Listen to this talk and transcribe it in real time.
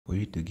For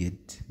you to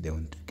get the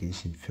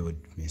authentication failed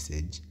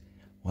message,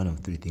 one of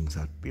three things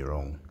have to be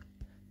wrong: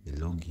 the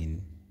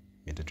login,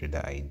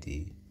 MetaTrader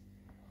ID,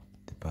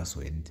 the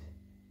password,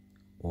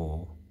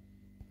 or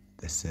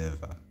the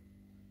server.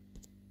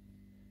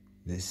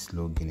 Let's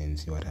log in and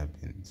see what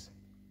happens.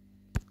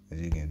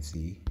 As you can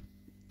see,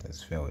 it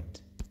has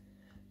failed.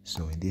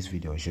 So in this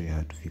video, I'll show you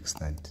how to fix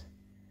that.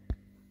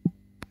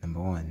 Number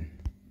one,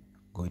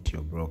 go to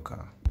your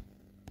broker.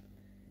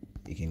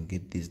 You can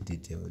get these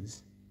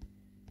details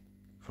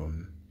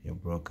from your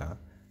broker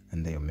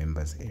under your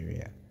members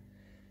area.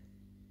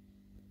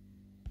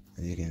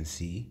 As you can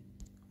see,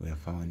 we have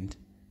found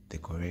the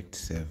correct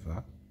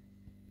server,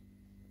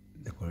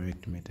 the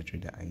correct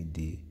MetaTrader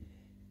ID,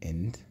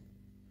 and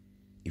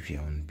if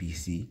you're on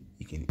PC,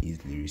 you can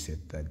easily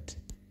reset that.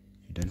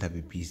 If you don't have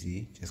a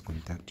PC, just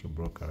contact your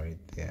broker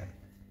right there.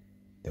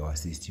 They will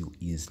assist you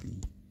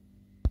easily.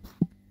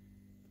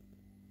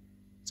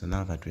 So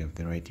now that we have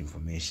the right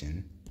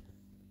information,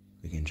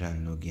 we can try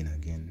and log in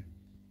again.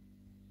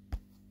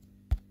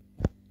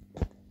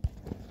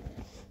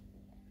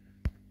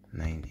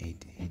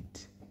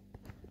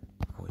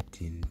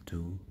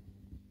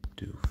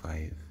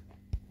 (988.14.225).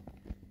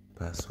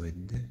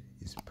 Password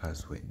is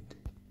password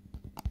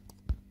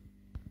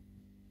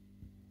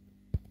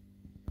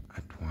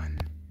at 1.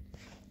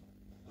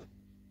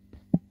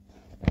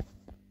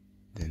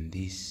 Then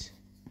this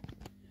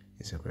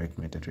is a correct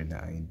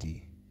MetaTrader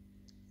ID.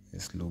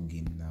 Let's log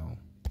in now.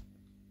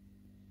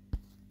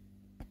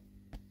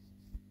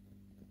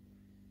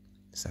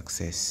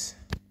 Success.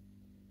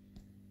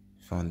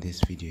 Found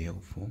this video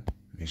helpful?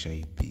 Make sure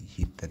you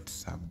hit that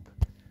sub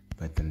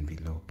button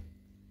below.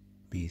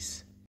 Peace.